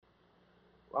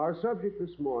Our subject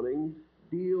this morning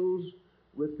deals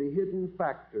with the hidden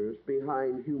factors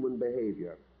behind human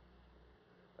behavior,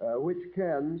 which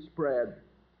can spread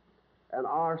and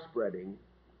are spreading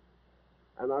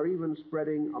and are even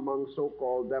spreading among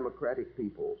so-called democratic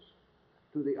peoples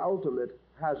to the ultimate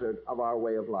hazard of our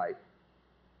way of life.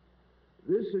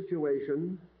 This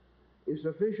situation is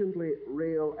sufficiently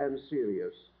real and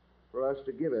serious for us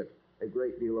to give it a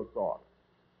great deal of thought.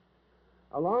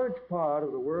 A large part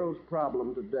of the world's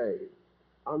problem today,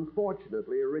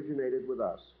 unfortunately, originated with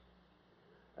us.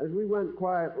 As we went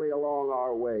quietly along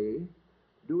our way,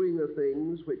 doing the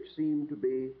things which seemed to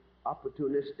be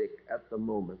opportunistic at the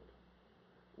moment,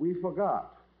 we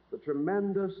forgot the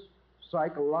tremendous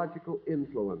psychological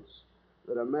influence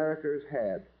that America has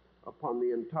had upon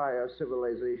the entire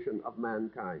civilization of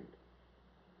mankind.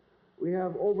 We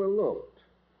have overlooked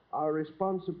our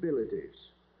responsibilities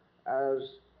as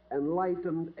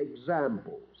enlightened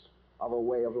examples of a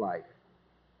way of life.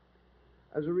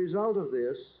 As a result of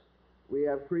this, we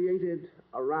have created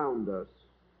around us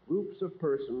groups of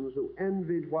persons who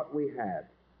envied what we had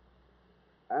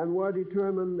and were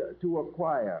determined to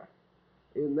acquire,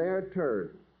 in their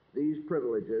turn, these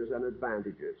privileges and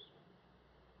advantages.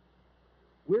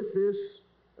 With this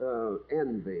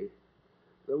envy,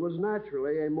 there was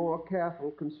naturally a more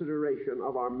careful consideration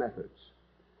of our methods.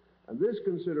 And this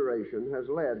consideration has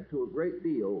led to a great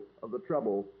deal of the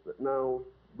trouble that now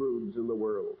broods in the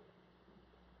world.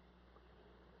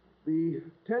 The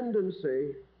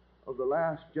tendency of the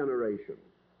last generation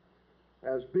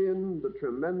has been the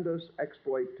tremendous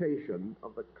exploitation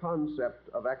of the concept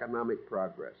of economic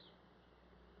progress.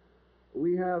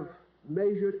 We have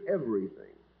measured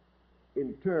everything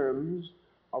in terms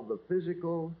of the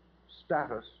physical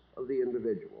status of the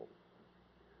individual.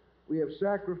 We have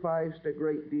sacrificed a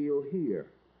great deal here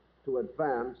to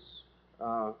advance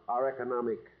our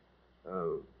economic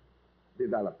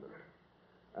development.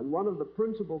 And one of the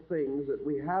principal things that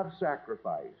we have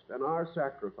sacrificed and are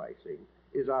sacrificing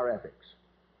is our ethics.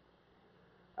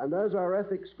 And as our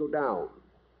ethics go down,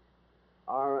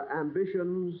 our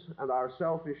ambitions and our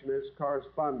selfishness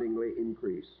correspondingly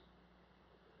increase.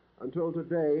 Until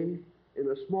today, in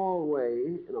a small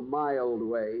way, in a mild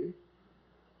way,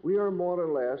 we are more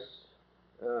or less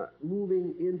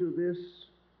moving into this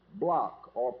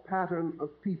block or pattern of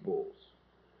peoples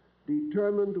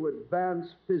determined to advance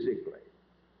physically,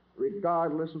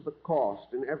 regardless of the cost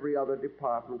in every other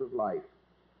department of life.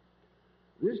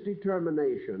 This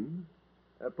determination,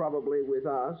 probably with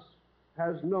us,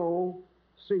 has no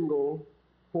single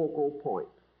focal point.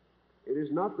 It is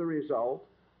not the result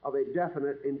of a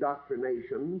definite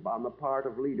indoctrination on the part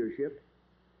of leadership.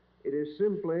 It is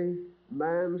simply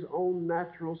man's own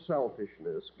natural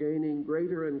selfishness gaining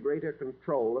greater and greater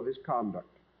control of his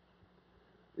conduct.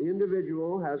 The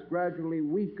individual has gradually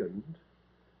weakened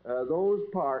those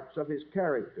parts of his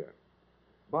character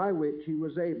by which he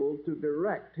was able to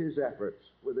direct his efforts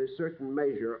with a certain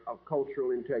measure of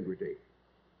cultural integrity.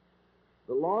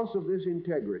 The loss of this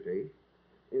integrity,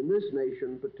 in this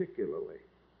nation particularly,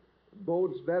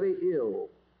 bodes very ill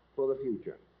for the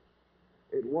future.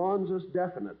 It warns us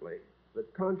definitely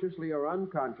that consciously or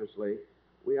unconsciously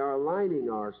we are aligning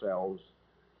ourselves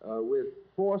with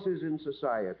forces in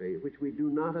society which we do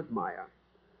not admire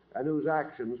and whose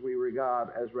actions we regard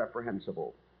as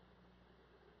reprehensible.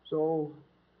 So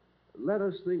let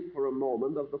us think for a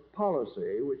moment of the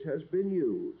policy which has been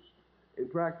used in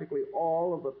practically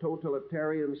all of the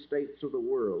totalitarian states of the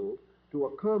world to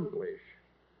accomplish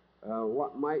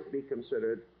what might be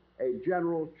considered a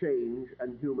general change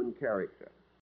in human character.